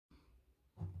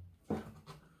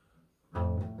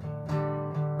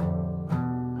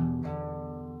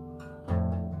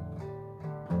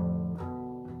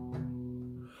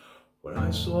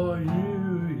I saw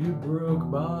you, you broke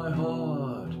my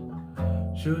heart.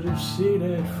 Should have seen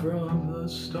it from the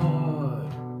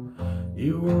start.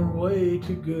 You were way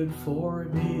too good for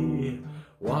me.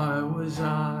 Why was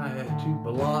I too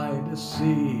blind to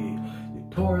see? You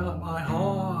tore out my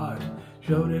heart,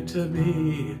 showed it to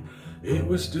me. It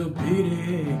was still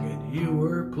beating and you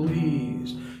were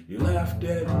pleased. You laughed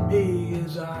at me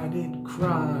as I did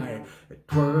cry. It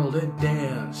twirled and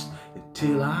danced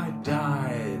until I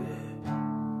died.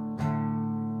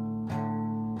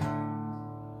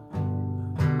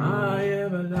 I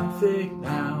am a nothing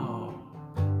now.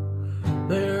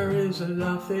 There is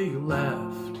nothing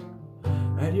left.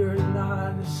 And you're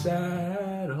not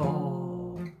sad at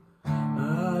all.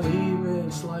 Not even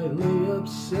slightly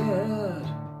upset.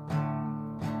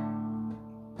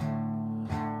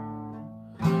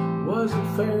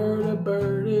 Wasn't fair to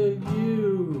burden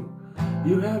you.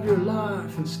 You have your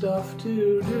life and stuff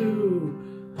to do.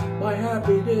 My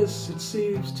happiness, it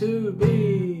seems to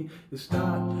be, is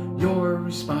not your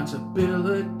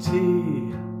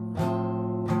responsibility.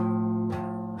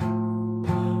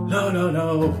 No, no,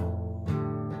 no.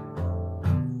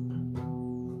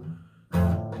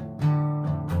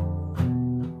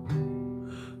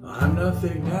 I'm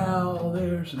nothing now,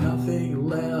 there's nothing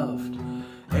left.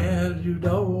 And you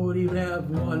don't even have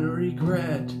one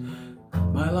regret.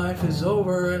 My life is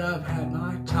over and I've had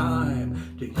my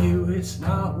time. To you it's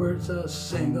not worth a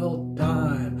single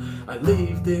dime. I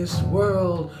leave this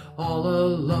world all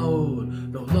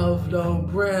alone. No love, no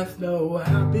breath, no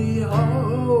happy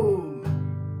home.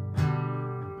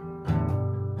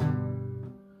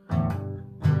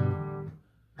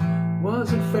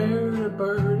 Wasn't fair to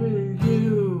burden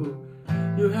you.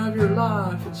 You have your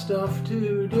life and stuff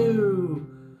to do.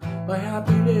 My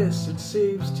happiness, it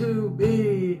seems to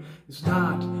be, is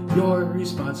not your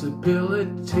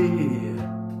responsibility.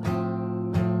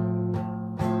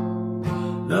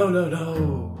 No, no,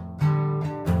 no.